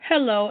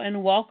Hello,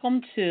 and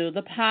welcome to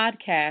the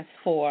podcast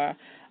for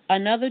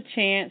Another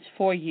Chance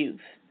for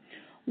Youth.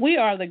 We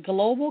are the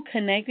global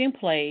connecting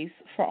place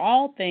for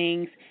all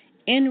things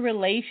in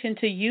relation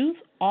to youth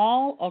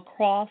all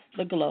across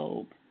the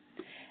globe.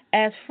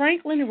 As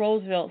Franklin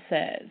Roosevelt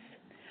says,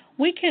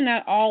 we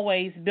cannot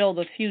always build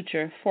a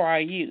future for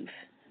our youth,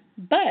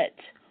 but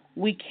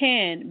we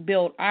can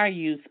build our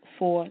youth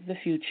for the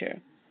future.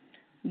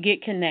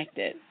 Get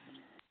connected.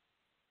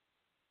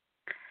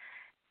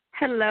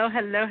 Hello,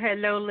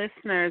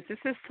 listeners. This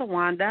is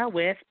Tawanda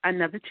with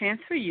Another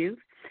Chance for Youth,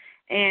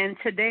 and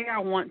today I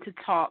want to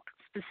talk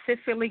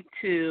specifically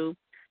to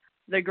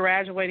the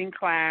graduating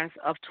class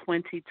of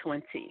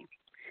 2020.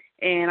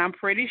 And I'm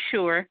pretty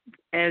sure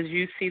as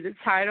you see the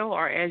title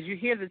or as you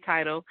hear the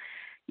title,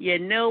 you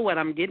know what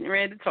I'm getting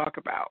ready to talk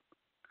about.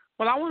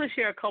 Well, I want to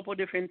share a couple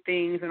different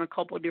things and a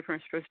couple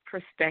different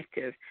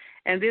perspectives,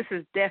 and this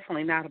is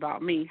definitely not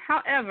about me.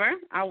 However,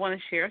 I want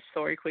to share a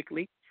story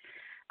quickly.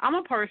 I'm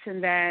a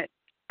person that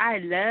I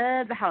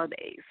love the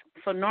holidays.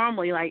 So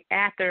normally, like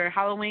after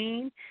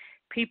Halloween,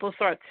 people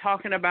start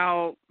talking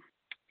about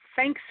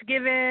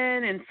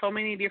Thanksgiving and so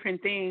many different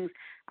things.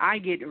 I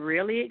get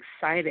really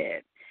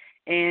excited.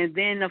 And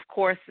then, of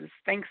course, it's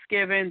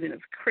Thanksgiving, then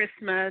it's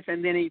Christmas,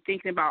 and then you're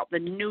thinking about the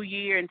new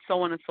year and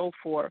so on and so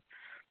forth.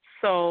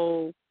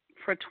 So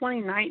for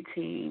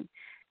 2019,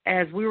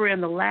 as we were in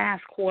the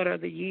last quarter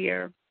of the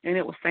year, and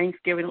it was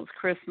Thanksgiving, it was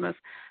Christmas,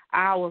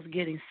 I was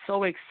getting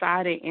so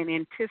excited and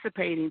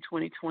anticipating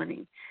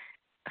 2020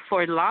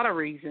 for a lot of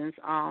reasons.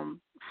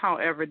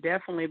 However,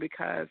 definitely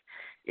because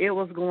it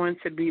was going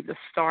to be the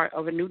start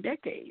of a new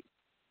decade.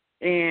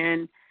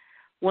 And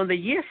when the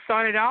year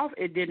started off,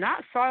 it did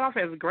not start off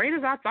as great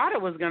as I thought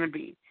it was going to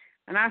be.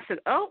 And I said,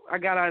 I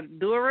got to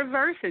do a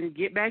reverse and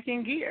get back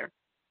in gear.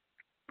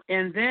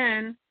 And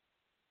then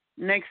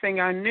next thing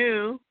I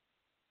knew,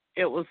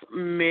 it was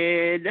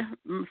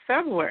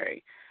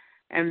mid-February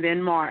and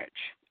then March.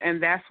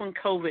 And that's when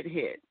COVID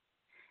hit.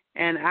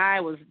 And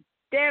I was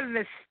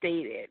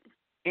devastated.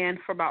 And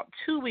for about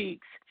 2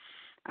 weeks,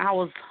 I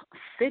was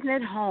sitting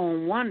at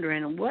home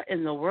wondering what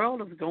in the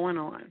world is going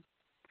on.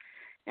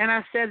 And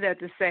I said that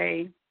to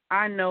say,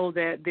 I know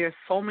that there's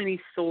so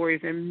many stories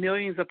and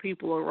millions of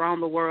people around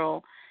the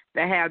world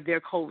that have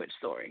their COVID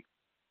story.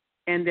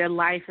 And their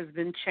life has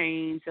been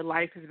changed, their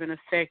life has been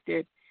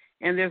affected.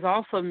 And there's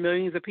also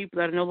millions of people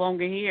that are no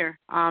longer here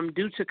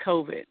due to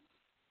COVID.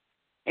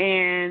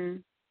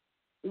 And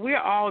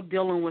we're all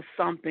dealing with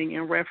something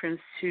in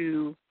reference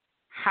to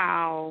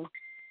how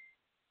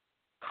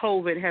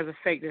COVID has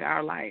affected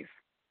our life.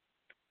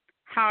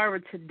 However,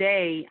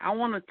 today I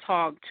want to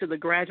talk to the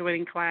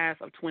graduating class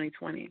of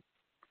 2020.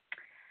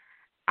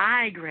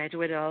 I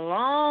graduated a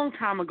long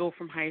time ago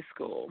from high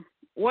school.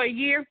 What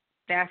year?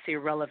 That's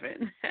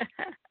irrelevant.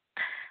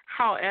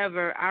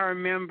 However, I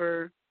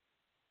remember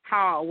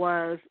how it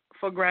was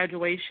for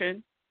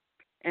graduation,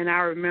 and I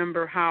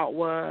remember how it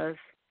was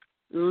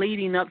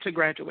leading up to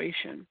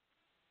graduation.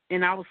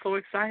 And I was so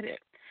excited.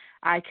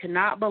 I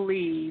cannot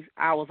believe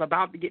I was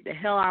about to get the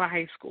hell out of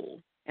high school,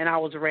 and I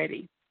was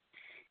ready.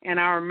 And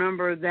I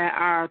remember that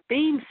our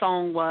theme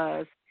song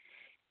was,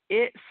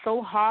 "It's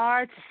so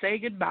hard to say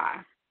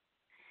goodbye."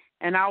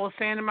 And I was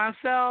saying to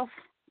myself,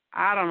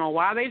 I don't know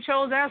why they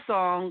chose that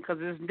song,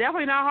 because it's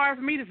definitely not hard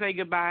for me to say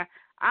goodbye.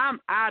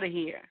 I'm out of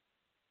here.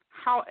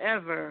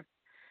 However,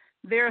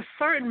 there are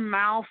certain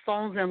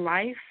milestones in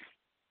life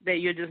that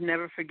you'll just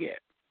never forget.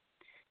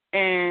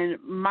 And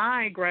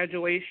my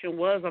graduation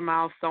was a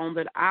milestone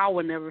that I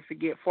will never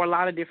forget for a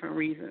lot of different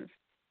reasons.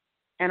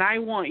 And I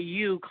want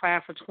you,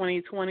 class of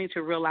 2020,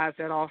 to realize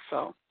that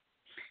also.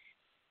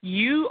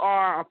 You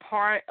are a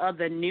part of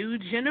the new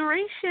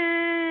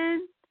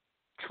generation,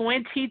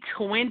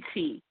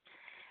 2020.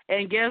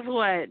 And guess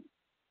what?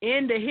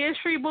 In the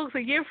history books a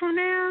year from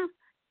now,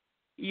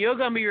 you're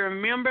going to be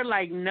remembered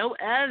like no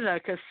other,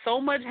 because so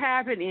much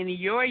happened in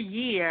your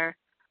year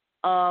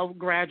of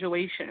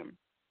graduation.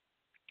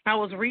 I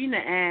was reading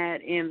an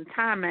ad in the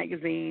Time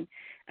magazine,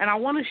 and I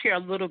want to share a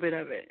little bit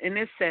of it. And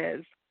it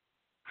says,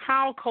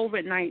 how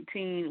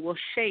COVID-19 will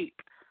shape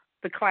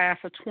the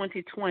class of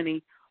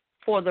 2020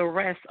 for the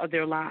rest of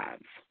their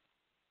lives.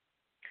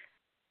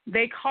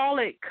 They call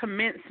it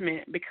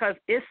commencement because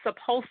it's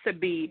supposed to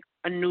be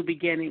a new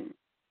beginning.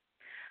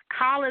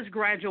 College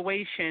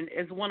graduation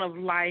is one of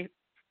life's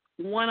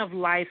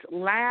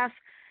last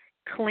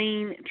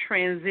clean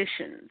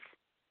transitions.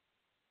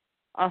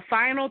 A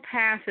final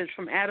passage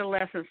from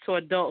adolescence to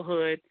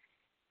adulthood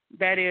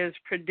that is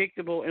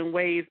predictable in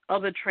ways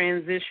other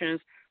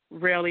transitions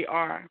rarely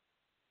are.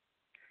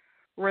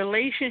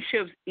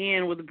 Relationships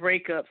end with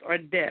breakups or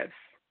deaths.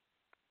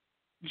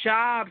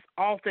 Jobs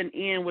often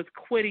end with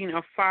quitting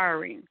or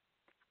firing,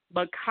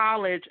 but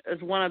college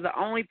is one of the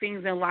only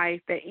things in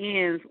life that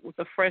ends with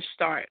a fresh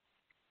start,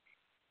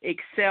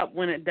 except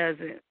when it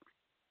doesn't.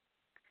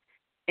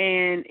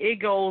 And it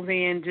goes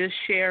in just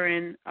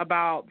sharing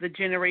about the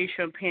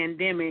generation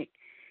pandemic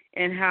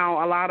and how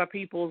a lot of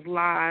people's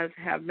lives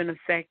have been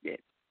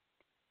affected.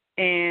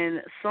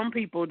 And some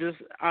people just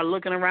are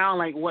looking around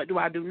like, what do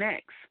I do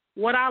next?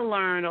 what I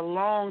learned a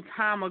long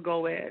time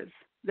ago is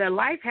that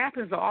life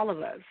happens to all of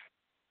us.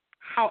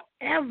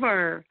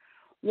 However,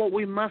 what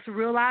we must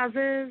realize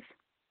is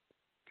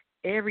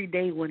every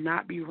day will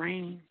not be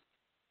rain.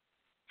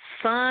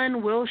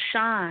 Sun will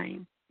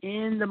shine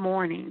in the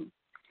morning,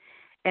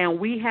 and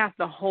we have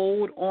to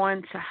hold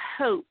on to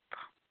hope.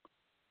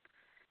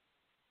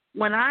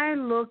 When I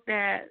looked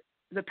at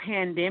the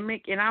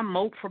pandemic, and I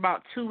moped for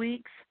about 2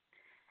 weeks,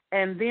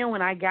 and then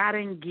when I got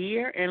in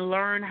gear and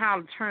learned how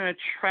to turn a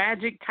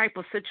tragic type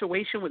of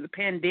situation with the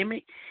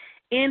pandemic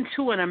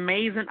into an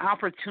amazing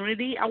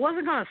opportunity, I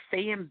wasn't going to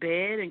stay in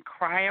bed and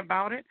cry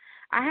about it.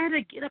 I had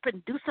to get up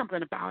and do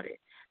something about it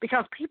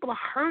because people are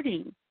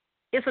hurting.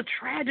 It's a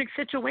tragic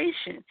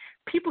situation.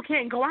 People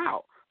can't go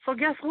out. So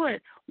guess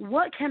what?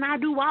 What can I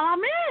do while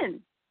I'm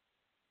in?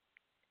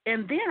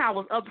 And then I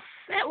was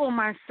upset with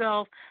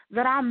myself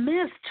that I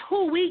missed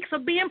 2 weeks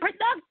of being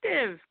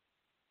productive.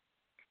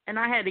 And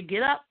I had to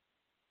get up.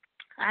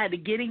 I had to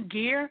get in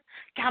gear,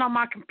 got on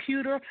my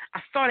computer. I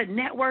started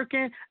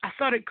networking. I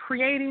started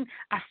creating.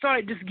 I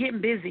started just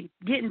getting busy.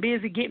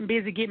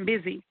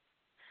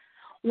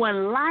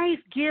 When life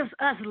gives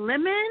us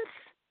lemons,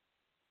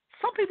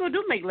 some people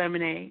do make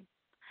lemonade.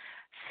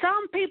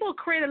 Some people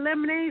create a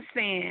lemonade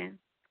stand.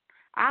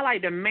 I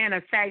like to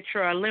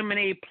manufacture a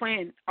lemonade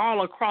plant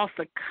all across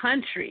the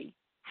country.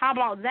 How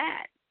about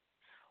that?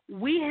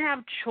 We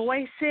have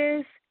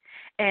choices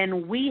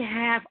and we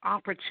have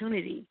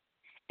opportunity.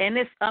 And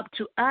it's up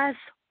to us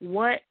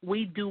what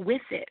we do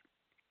with it.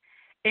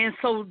 And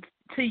so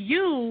to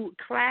you,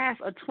 class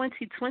of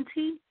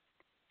 2020,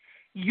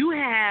 you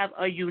have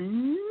a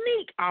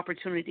unique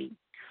opportunity.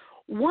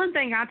 One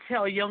thing I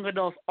tell young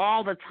adults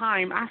all the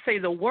time, I say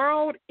the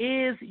world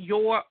is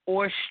your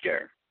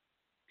oyster.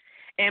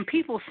 And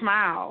people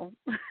smile.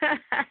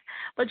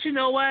 But you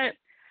know what?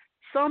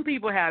 Some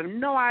people have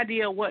no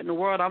idea what in the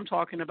world I'm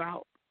talking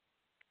about.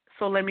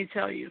 So let me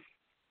tell you.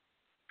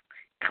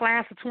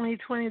 Class of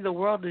 2020, the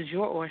world is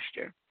your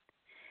oyster.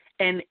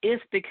 And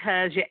it's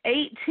because you're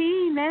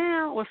 18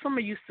 now, or some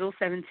of you still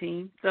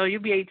 17, so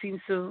you'll be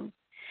 18 soon.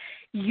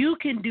 You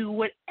can do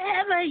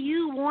whatever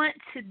you want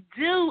to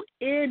do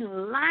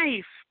in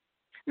life.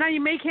 Now,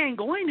 you can't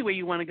go anywhere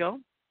you want to go.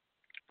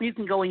 You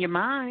can go in your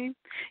mind.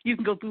 You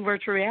can go through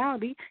virtual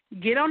reality.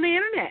 Get on the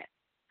internet.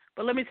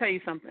 But let me tell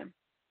you something.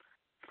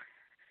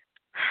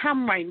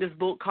 I'm writing this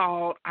book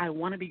called I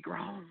Want to Be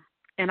Grown.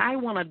 And I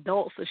want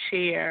adults to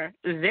share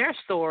their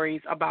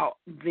stories about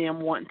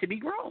them wanting to be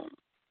grown.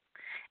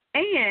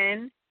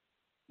 And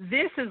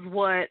this is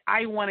what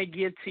I want to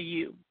give to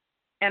you.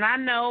 And I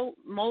know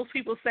most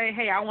people say,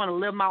 hey, I want to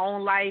live my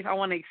own life. I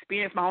want to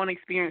experience my own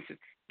experiences.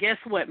 Guess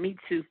what? Me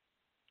too.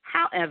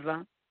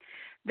 However,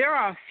 there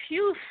are a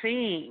few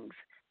things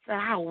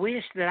that I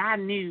wish that I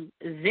knew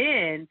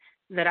then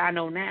that I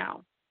know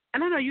now.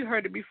 And I know you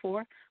heard it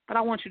before, but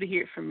I want you to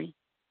hear it from me,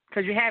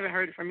 because you haven't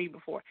heard it from me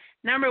before.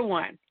 Number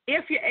one,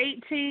 if you're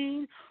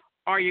 18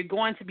 or you're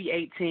going to be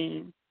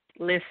 18,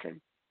 listen.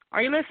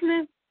 Are you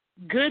listening?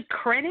 Good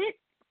credit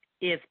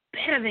is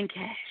better than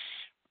cash.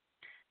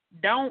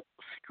 Don't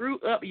screw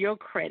up your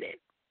credit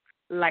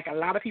like a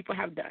lot of people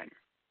have done.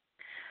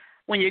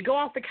 When you go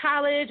off to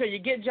college or you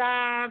get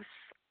jobs,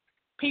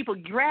 people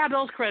grab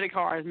those credit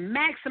cards,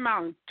 max them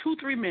out in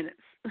 2-3 minutes.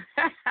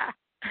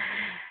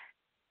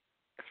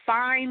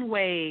 Find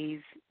ways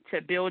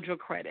to build your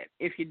credit.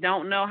 If you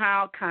don't know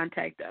how,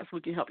 contact us.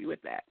 We can help you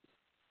with that.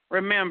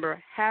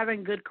 Remember,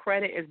 having good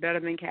credit is better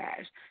than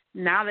cash.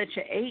 Now that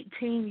you're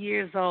 18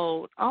 years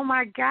old, oh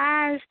my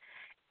gosh,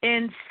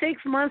 in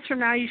 6 months from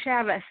now, you should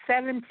have a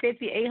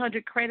 750,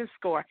 800 credit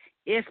score.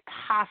 It's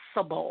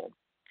possible.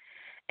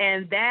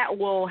 And that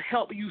will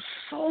help you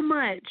so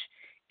much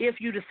if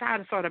you decide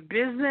to start a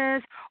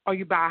business or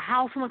you buy a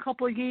house in a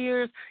couple of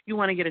years, you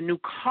want to get a new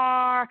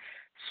car.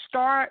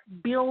 Start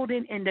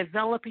building and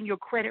developing your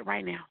credit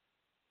right now.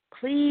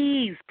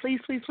 Please, please,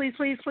 please, please,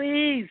 please,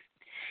 please.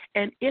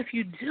 And if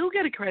you do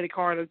get a credit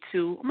card or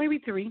 2, or maybe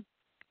 3,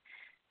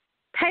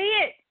 pay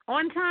it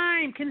on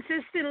time,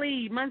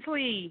 consistently,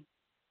 monthly,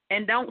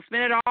 and don't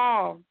spend it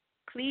all,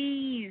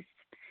 please.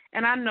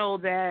 And I know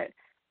that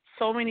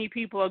so many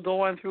people are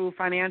going through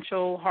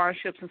financial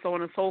hardships and so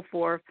on and so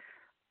forth.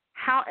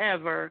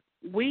 However,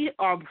 we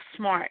are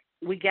smart.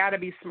 We got to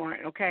be smart,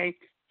 okay?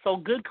 So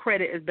good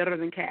credit is better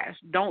than cash.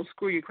 Don't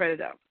screw your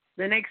credit up.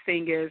 The next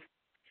thing is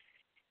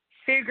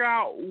figure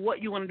out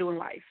what you want to do in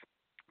life.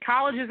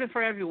 College isn't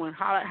for everyone.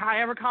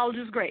 However, college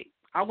is great.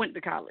 I went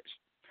to college.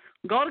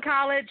 Go to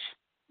college,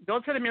 go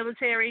to the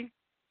military,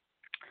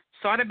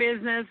 start a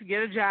business,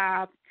 get a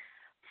job,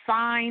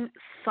 find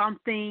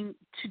something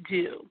to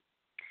do.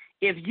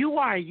 If you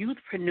are a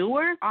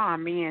youthpreneur, oh,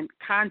 man,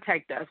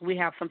 contact us. We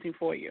have something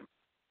for you.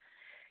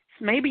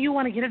 Maybe you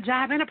want to get a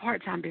job in a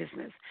part-time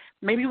business.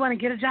 Maybe you want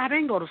to get a job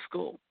and go to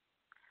school.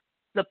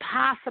 The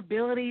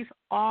possibilities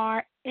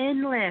are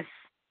endless.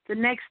 The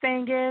next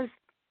thing is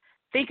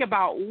think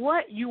about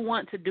what you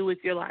want to do with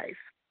your life.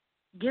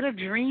 Get a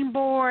dream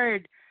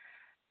board.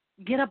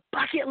 Get a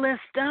bucket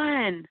list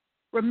done.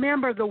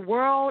 Remember, the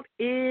world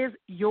is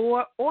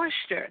your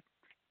oyster.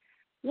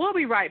 We'll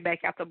be right back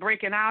after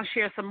break, and I'll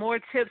share some more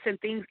tips and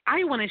things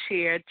I want to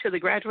share to the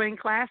graduating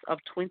class of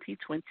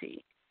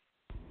 2020.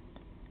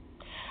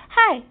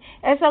 Hi,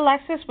 it's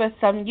Alexis with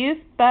some Youth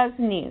Buzz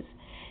News.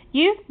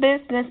 Youth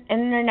Business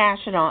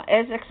International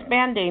is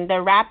expanding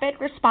the Rapid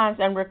Response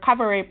and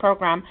Recovery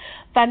Program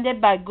funded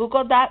by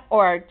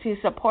Google.org to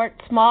support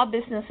small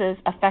businesses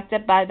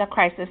affected by the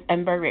crisis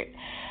in Beirut.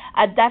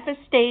 A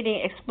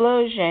devastating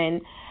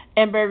explosion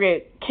in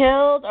Beirut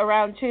killed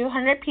around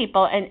 200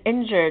 people and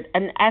injured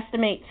an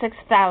estimated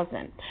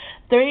 6,000.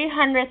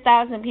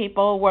 300,000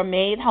 people were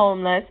made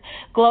homeless.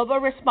 Global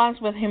response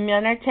with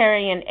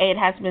humanitarian aid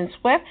has been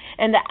swift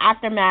in the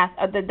aftermath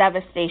of the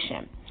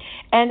devastation.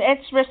 And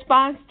its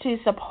response to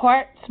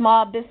support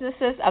small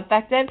businesses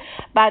affected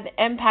by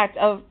the impact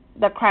of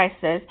the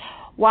crisis,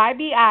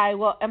 YBI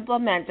will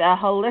implement a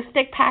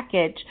holistic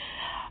package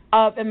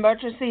of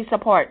emergency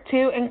support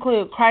to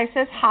include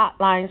crisis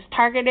hotlines,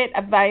 targeted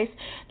advice,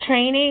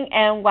 training,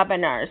 and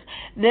webinars.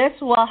 This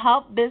will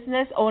help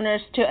business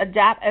owners to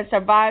adapt and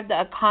survive the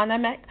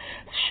economic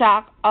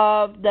shock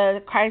of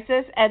the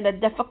crisis and the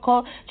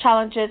difficult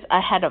challenges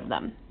ahead of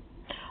them.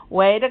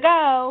 Way to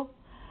go!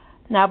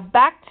 Now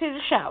back to the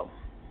show.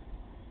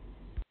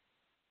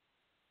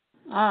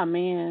 Oh,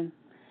 man.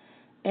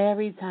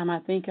 Every time I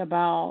think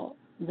about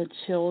the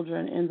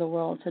children in the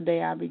world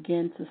today, I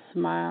begin to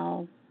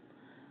smile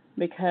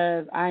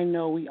because I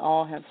know we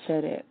all have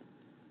said it.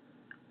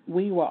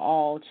 We were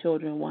all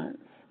children once,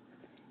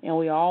 and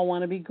we all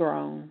want to be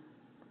grown.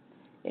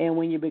 And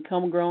when you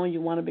become grown,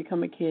 you want to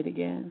become a kid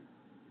again.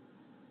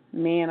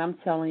 Man, I'm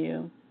telling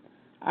you,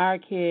 our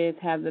kids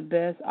have the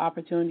best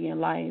opportunity in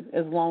life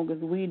as long as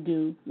we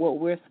do what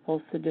we're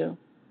supposed to do.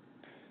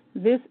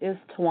 This is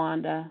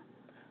Tawanda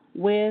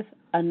with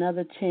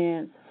another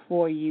chance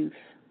for youth.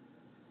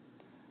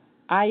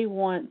 I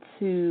want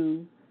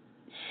to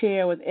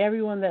share with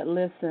everyone that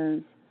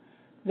listens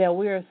that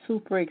we are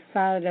super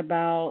excited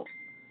about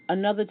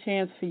another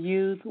chance for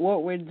youth,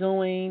 what we're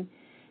doing,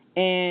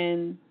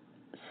 and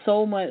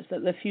so much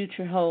that the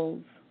future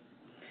holds.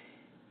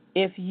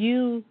 If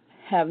you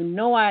have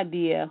no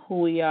idea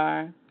who we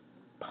are,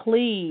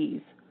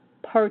 please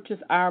purchase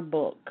our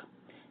book.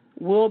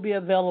 We'll be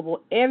available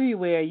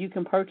everywhere you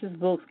can purchase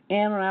books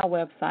and on our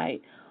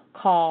website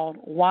called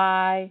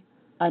Why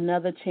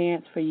Another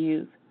Chance for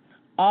Youth.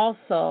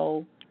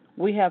 Also,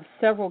 we have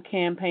several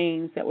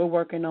campaigns that we're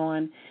working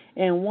on,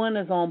 and one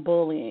is on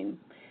bullying.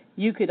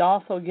 You could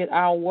also get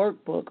our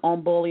workbook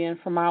on bullying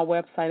from our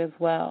website as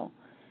well.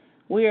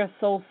 We are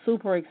so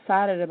super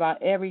excited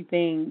about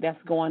everything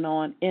that's going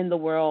on in the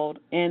world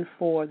and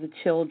for the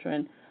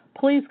children.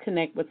 Please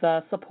connect with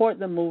us, support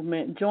the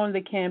movement, join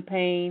the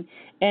campaign,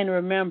 and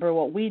remember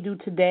what we do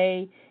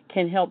today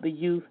can help the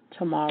youth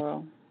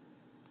tomorrow.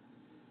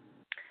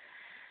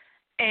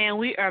 And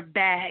we are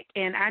back,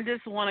 and I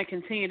just want to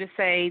continue to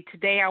say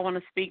today I want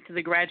to speak to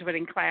the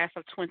graduating class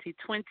of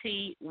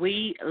 2020.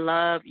 We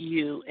love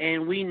you,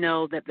 and we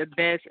know that the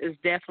best is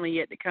definitely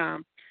yet to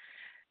come.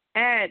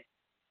 At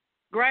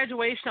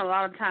graduation, a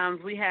lot of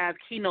times we have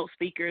keynote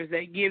speakers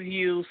that give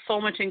you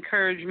so much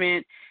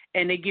encouragement,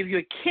 and they give you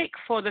a kick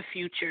for the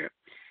future.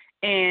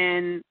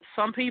 And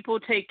some people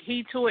take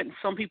heed to it, and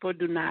some people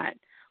do not.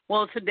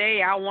 Well,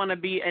 today I want to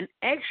be an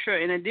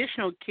extra, an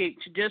additional kick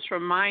to just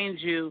remind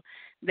you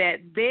that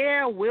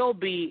there will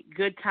be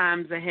good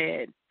times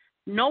ahead.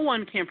 No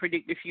one can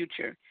predict the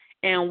future,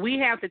 and we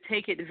have to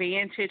take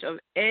advantage of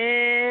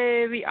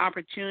every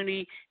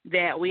opportunity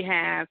that we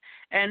have.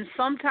 And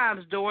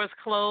sometimes doors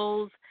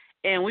close,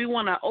 and we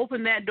want to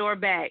open that door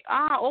back.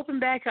 Open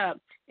back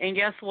up. And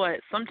guess what?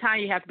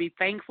 Sometimes you have to be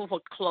thankful for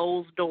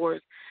closed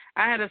doors.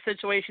 I had a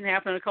situation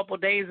happen a couple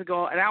of days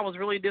ago, and I was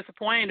really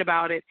disappointed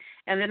about it.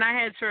 And then I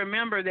had to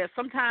remember that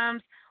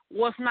sometimes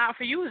what's not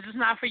for you is just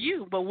not for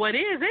you, but what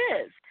is.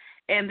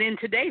 And then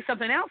today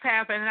something else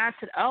happened, and I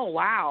said, oh,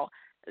 wow,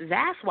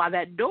 that's why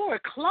that door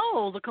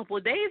closed a couple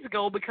of days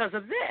ago, because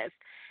of this.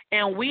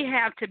 And we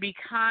have to be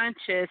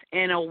conscious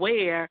and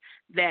aware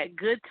that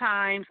good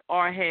times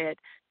are ahead.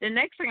 The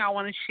next thing I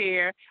want to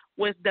share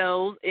with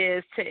those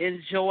is to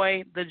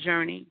enjoy the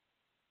journey.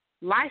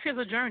 Life is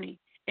a journey,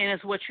 and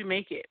it's what you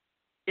make it.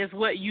 It's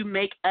what you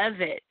make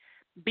of it.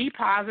 Be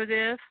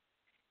positive.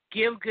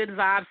 Give good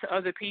vibes to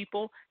other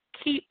people.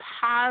 Keep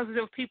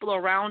positive people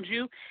around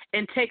you,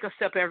 and take a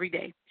step every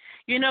day.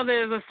 You know,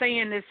 there's a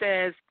saying that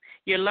says,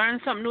 you learn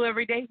something new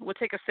every day. Well,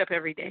 take a step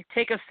every day.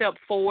 Take a step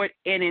forward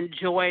and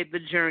enjoy the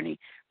journey.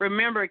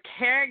 Remember,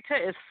 character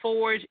is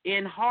forged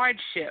in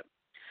hardship.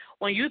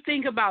 When you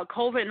think about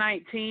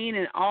COVID-19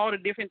 and all the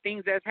different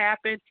things that's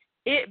happened,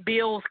 it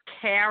builds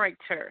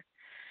character.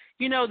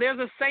 You know, there's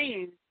a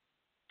saying,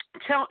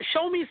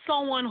 show me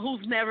someone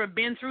who's never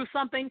been through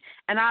something,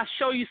 and I'll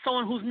show you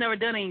someone who's never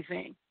done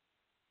anything.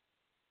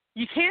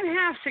 You can't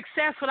have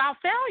success without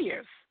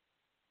failures.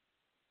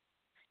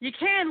 You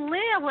can't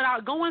live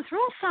without going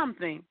through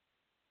something.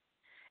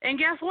 And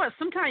guess what?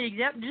 Sometimes you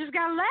just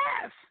got to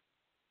laugh.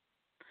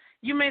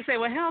 You may say,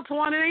 well, hell,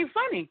 Tawanda, it ain't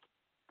funny.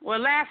 Well,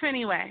 laugh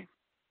anyway.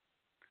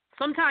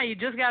 Sometimes you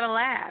just got to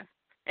laugh.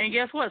 And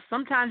guess what?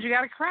 Sometimes you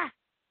got to cry.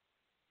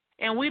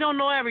 And we don't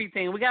know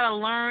everything. We got to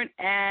learn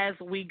as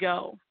we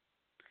go.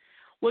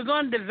 We're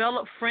going to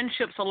develop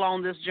friendships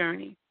along this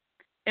journey.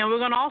 And we're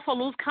going to also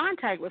lose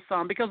contact with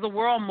some because the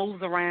world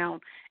moves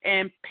around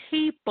and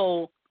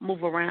people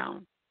move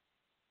around.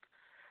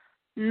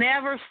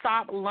 Never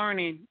stop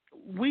learning.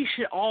 We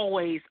should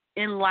always,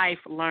 in life,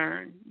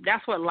 learn.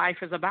 That's what life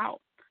is about.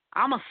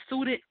 I'm a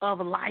student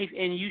of life,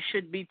 and you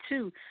should be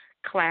too,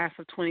 class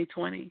of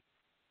 2020.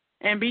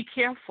 And be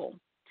careful.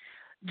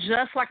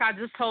 Just like I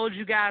just told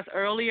you guys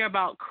earlier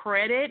about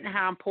credit and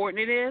how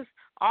important it is,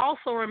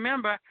 also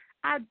remember,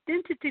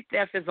 identity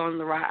theft is on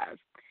the rise.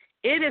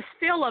 It is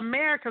still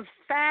America's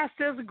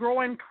fastest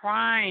growing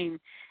crime,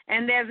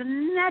 and there's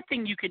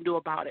nothing you can do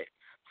about it.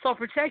 So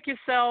protect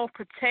yourself,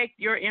 protect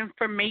your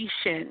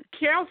information.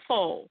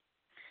 Careful.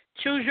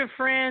 Choose your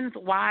friends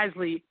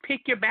wisely.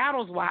 Pick your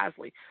battles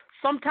wisely.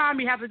 Sometimes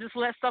you have to just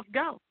let stuff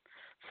go.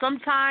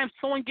 Sometimes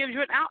someone gives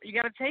you an out, you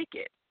got to take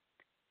it.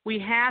 We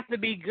have to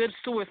be good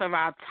stewards of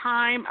our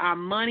time, our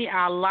money,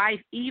 our life,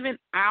 even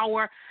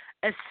our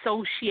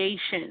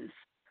associations.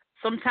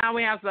 Sometimes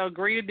we have to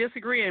agree to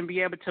disagree and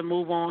be able to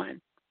move on.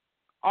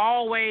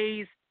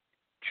 Always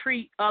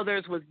treat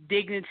others with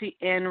dignity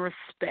and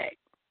respect.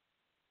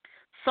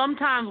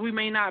 Sometimes we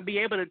may not be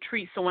able to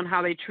treat someone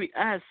how they treat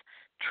us.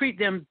 Treat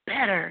them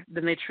better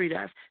than they treat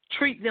us.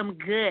 Treat them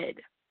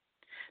good.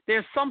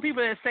 There's some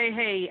people that say,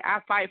 hey, I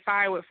fight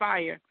fire with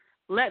fire.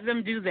 Let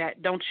them do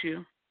that, don't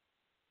you?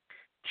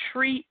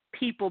 Treat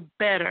people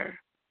better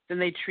than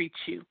they treat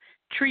you.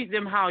 Treat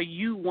them how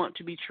you want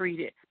to be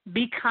treated.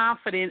 Be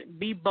confident,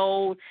 be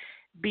bold,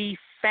 be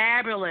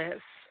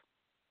fabulous.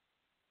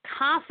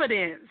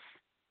 Confidence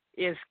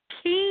is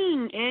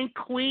king and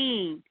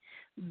queen.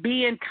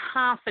 Being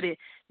confident,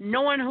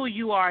 knowing who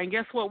you are. And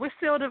guess what? We're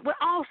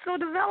all still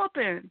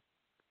developing.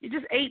 You're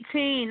just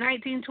 18,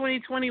 19, 20,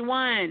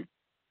 21.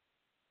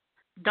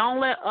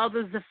 Don't let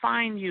others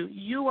define you.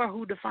 You are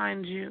who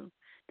defines you.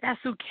 That's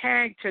through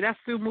character. That's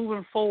through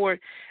moving forward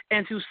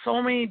and through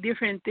so many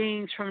different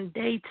things from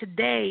day to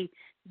day.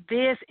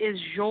 This is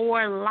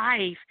your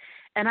life.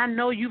 And I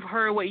know you've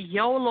heard what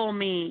YOLO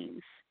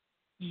means.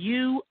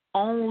 You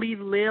only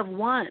live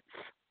once.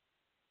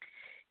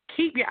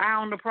 Keep your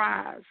eye on the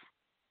prize.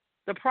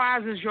 The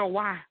prize is your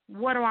why.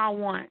 What do I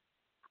want?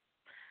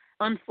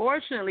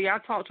 Unfortunately, I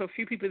talked to a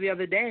few people the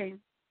other day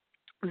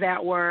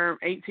that were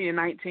 18 and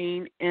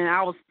 19, and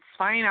I was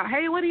finding out,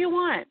 hey, what do you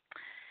want?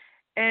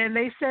 And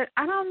they said,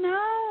 I don't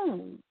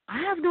know. I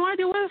have no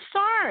idea where to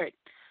start.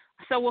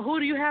 I said, well, who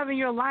do you have in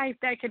your life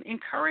that can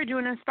encourage you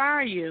and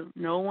inspire you?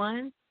 No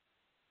one.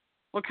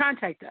 Well,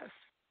 contact us.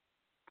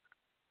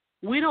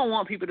 We don't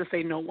want people to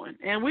say no one.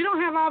 And we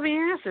don't have all the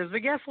answers.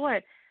 But guess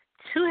what?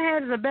 Two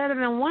heads are better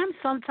than one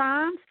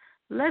sometimes.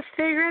 Let's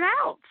figure it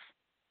out.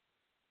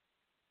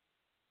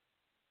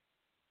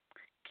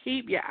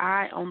 Keep your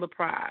eye on the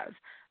prize.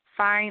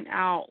 Find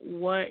out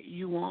what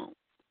you want.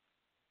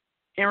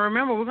 And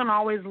remember, we're going to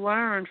always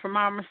learn from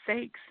our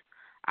mistakes,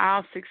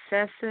 our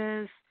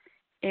successes,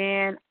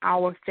 and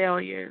our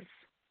failures.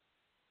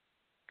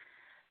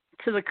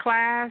 To the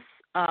class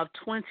of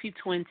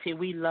 2020,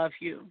 we love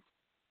you.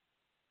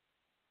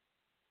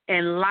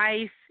 And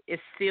life is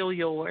still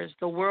yours.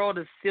 The world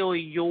is still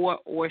your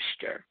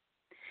oyster.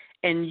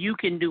 And you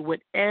can do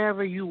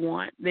whatever you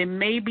want. There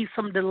may be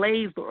some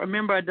delays, but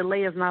remember, a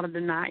delay is not a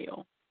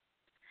denial.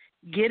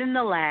 Get in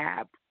the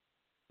lab,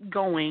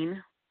 going.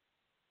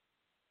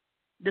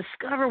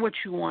 Discover what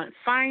you want.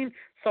 Find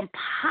some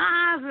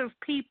positive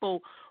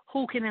people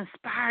who can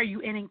inspire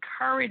you and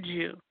encourage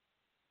you.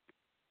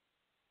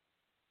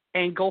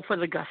 And go for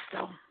the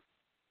gusto.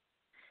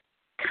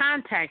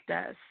 Contact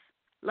us.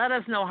 Let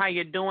us know how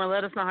you're doing.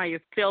 Let us know how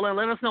you're feeling.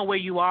 Let us know where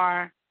you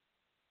are.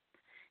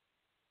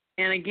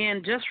 And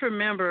again, just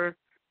remember,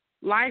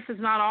 life is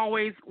not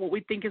always what we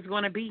think it's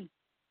going to be.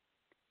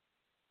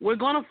 We're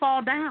going to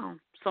fall down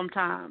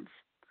sometimes.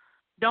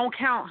 Don't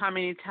count how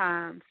many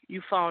times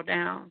you fall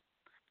down.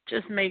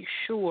 Just make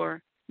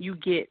sure you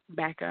get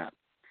back up.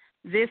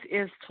 This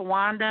is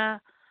Tawanda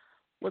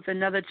with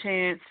Another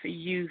Chance for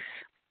Youth.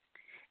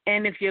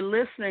 And if you're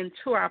listening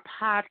to our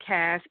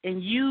podcast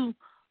and you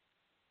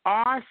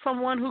are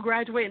someone who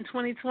graduated in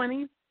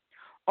 2020,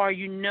 or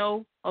you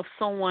know of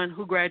someone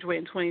who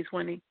graduated in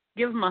 2020,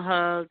 give them a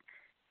hug,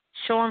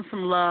 show them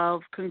some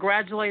love,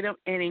 congratulate them,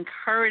 and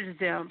encourage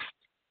them,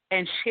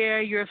 and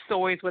share your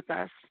stories with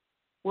us.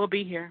 We'll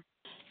be here.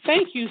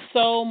 Thank you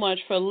so much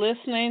for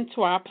listening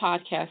to our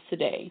podcast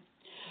today.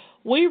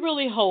 We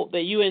really hope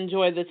that you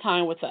enjoyed the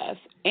time with us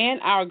and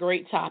our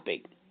great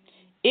topic.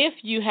 If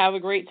you have a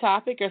great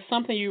topic or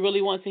something you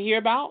really want to hear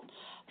about,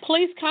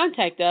 please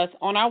contact us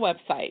on our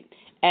website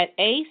at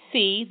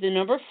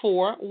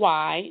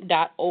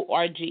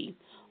ac4y.org.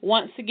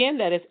 Once again,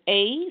 that is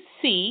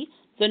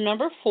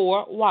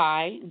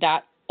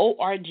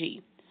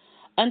ac4y.org.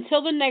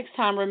 Until the next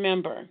time,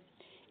 remember,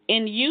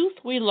 in youth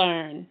we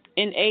learn,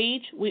 in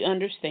age we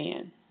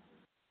understand.